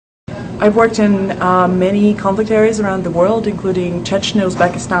I've worked in many conflict areas around the world, including Chechnya,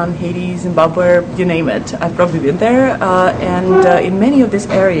 Uzbekistan, Haiti, Zimbabwe, you name it. I've probably been there. In many of these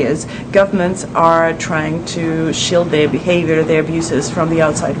areas, governments are trying to shield their behavior, their abuses from the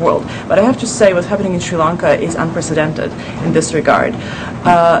outside world. But I have to say what's happening in Sri Lanka is unprecedented in this regard.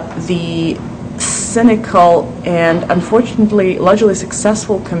 The cynical and unfortunately largely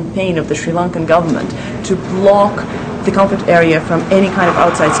successful campaign of the Sri Lankan government to block the conflict area from any kind of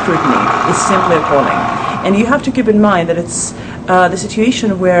outside scrutiny is simply appalling. And you have to keep in mind that it's the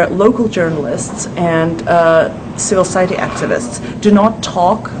situation where local journalists and civil society activists do not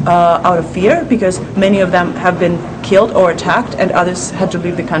talk out of fear, because many of them have been killed or attacked and others had to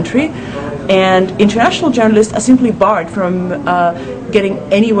leave the country. And international journalists are simply barred from getting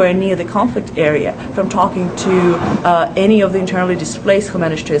anywhere near the conflict area, from talking to any of the internally displaced who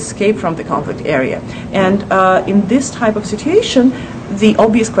managed to escape from the conflict area. And in this type of situation, the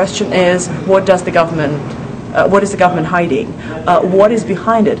obvious question is, what is the government hiding? What is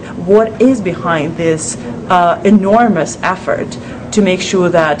behind it? What is behind this enormous effort to make sure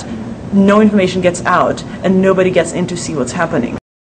that no information gets out and nobody gets in to see what's happening?